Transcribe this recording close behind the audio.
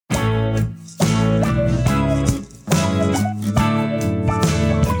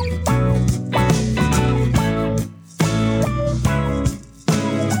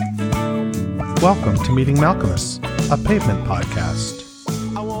Welcome to Meeting Malcolmus, a pavement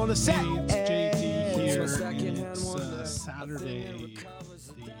podcast. I want to say it's JD here. It's Saturday,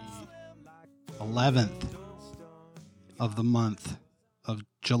 the 11th of the month of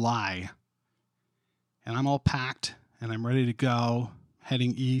July, and I'm all packed and I'm ready to go,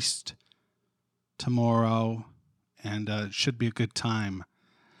 heading east tomorrow, and it should be a good time.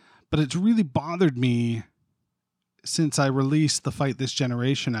 But it's really bothered me since I released the Fight This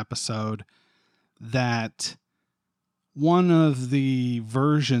Generation episode that one of the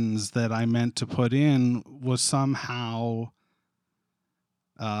versions that I meant to put in was somehow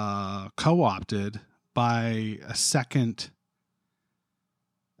co-opted by a second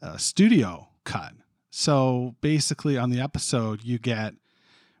studio cut. So basically on the episode, you get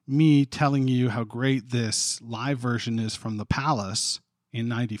me telling you how great this live version is from the Palace in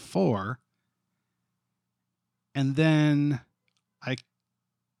 94. And then I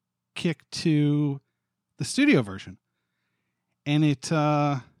kick to the studio version. And it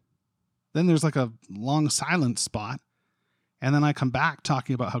then there's like a long silence spot. And then I come back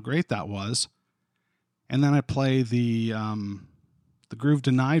talking about how great that was. And then I play the Groove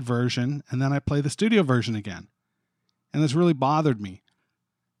Denied version. And then I play the studio version again. And this really bothered me.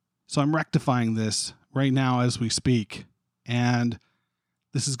 So I'm rectifying this right now as we speak. And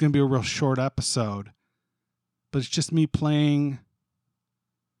this is going to be a real short episode. But it's just me playing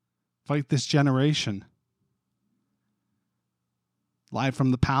Fight This Generation. Live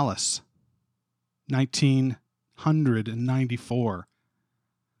from the Palace. 1994.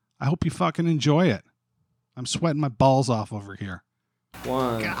 I hope you fucking enjoy it. I'm sweating my balls off over here.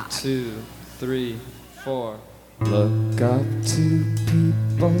 1, 2, 3, 4. Look up to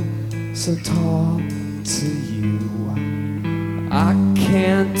people, so talk to you. I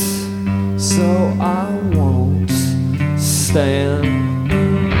can't, so I won't stand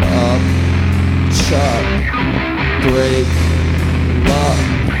up, chuck, break, luck,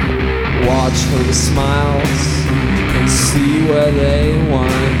 watch for the smiles and see where they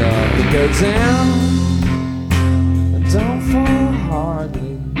wind up. But go down and don't fall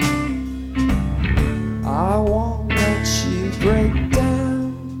hardly. I won't let you break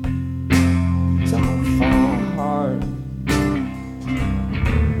down. Don't fall hard.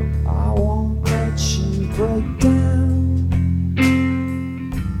 I won't let you break down.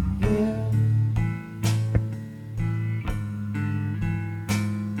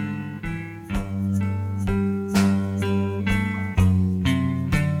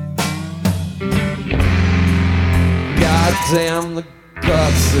 Damn the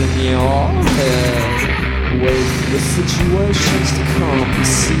guts in your head. Wait for the situations to come and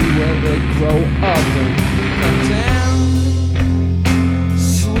see where they grow up and come down.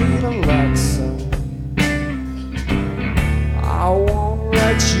 Sweet Alexa, I won't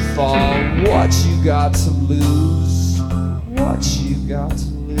let you fall. What you got to lose? What you got to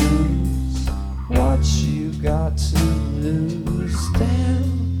lose? What you got to lose? Damn.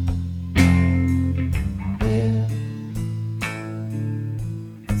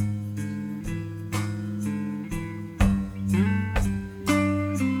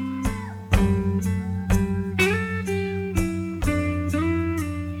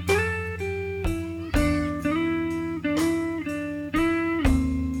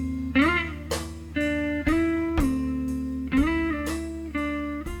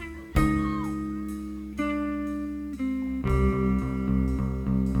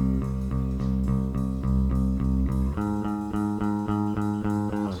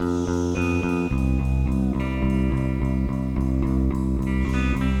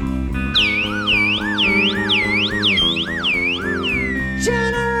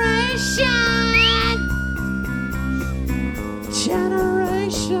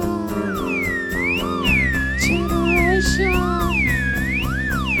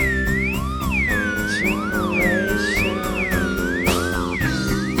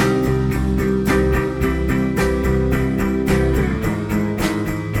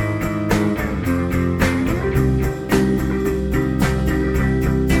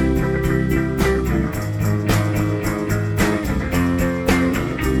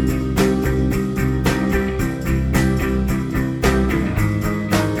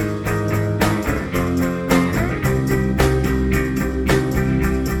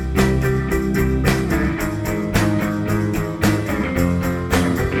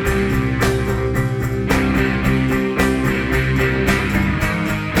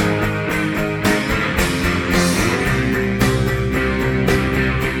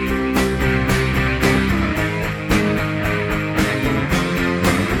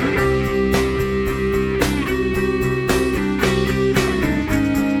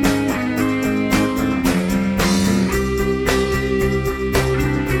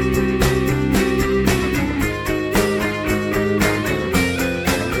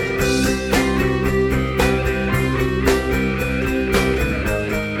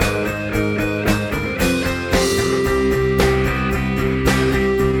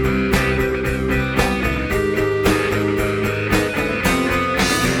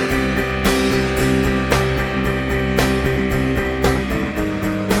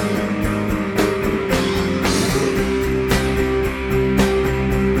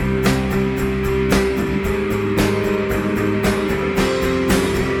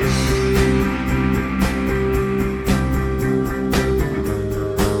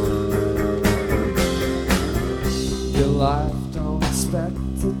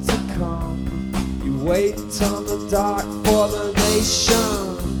 to come. You wait on the dock for the nation.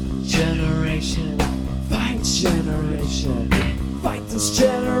 Generation, fight generation, fight this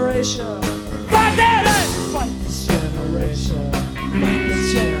generation, fight it! Fight this generation, fight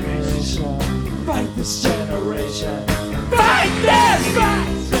this generation, fight this generation, fight this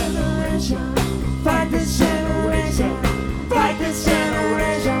generation, fight this generation, fight this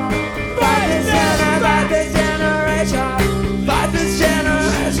generation, fight this generation, fight this generation, fight this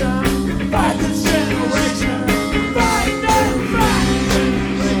generation, fight this generation, fight this.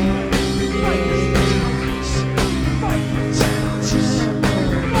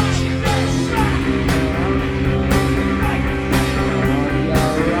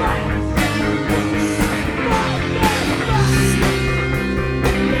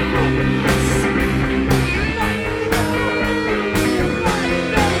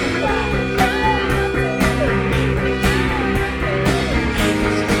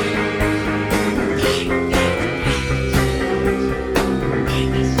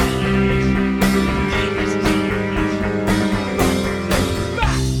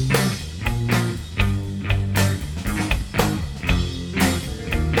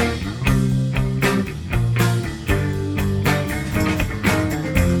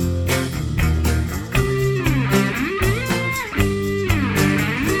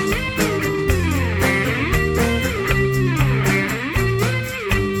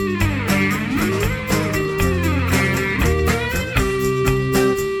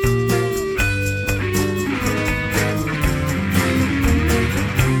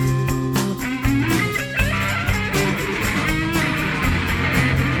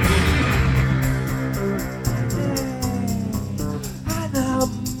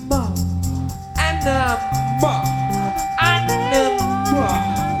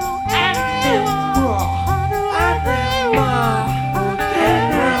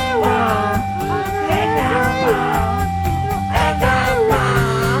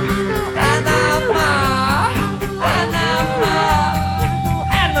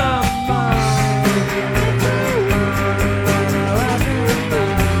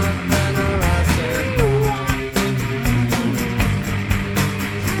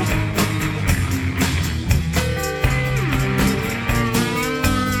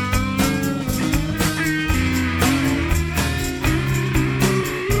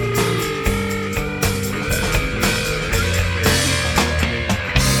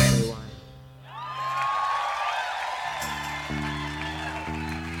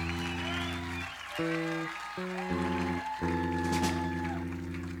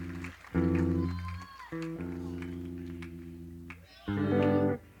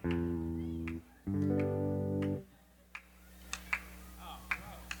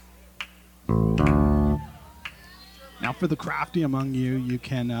 Now, for the crafty among you, you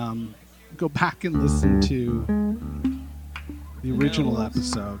can go back and listen to the original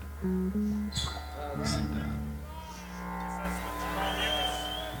episode. And,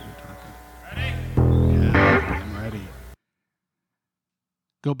 yeah, I'm ready.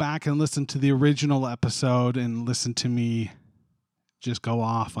 Go back and listen to the original episode and listen to me just go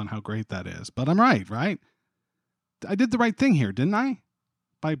off on how great that is. But I'm right? I did the right thing here, didn't I?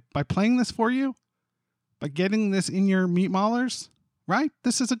 By playing this for you? By getting this in your meat maulers, right?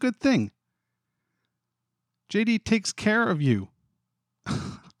 This is a good thing. JD takes care of you.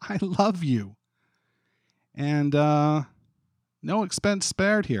 I love you. And no expense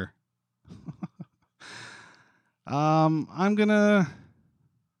spared here. I'm going to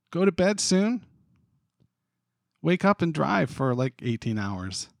go to bed soon. Wake up and drive for like 18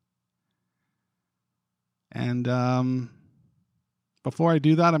 hours. And before I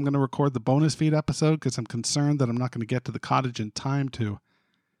do that, I'm going to record the bonus feed episode because I'm concerned that I'm not going to get to the cottage in time to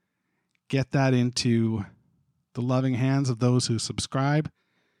get that into the loving hands of those who subscribe.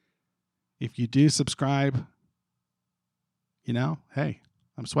 If you do subscribe, you know, hey,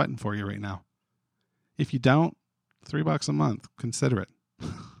 I'm sweating for you right now. If you don't, $3 a month, consider it.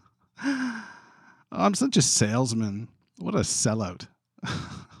 I'm such a salesman. What a sellout.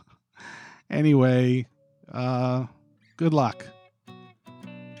 Anyway, good luck.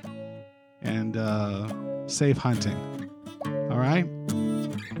 And safe hunting. All right?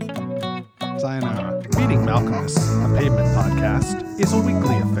 Sayonara. Meeting Malcolmus, a pavement podcast, is a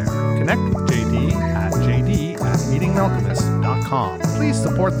weekly affair. Connect with JD at jd@meetingmalcolmus.com. Please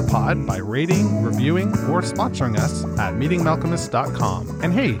support the pod by rating, reviewing, or sponsoring us at meetingmalcolmus.com.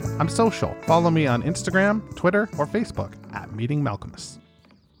 And hey, I'm social. Follow me on Instagram, Twitter, or Facebook at Meeting Malcolmus.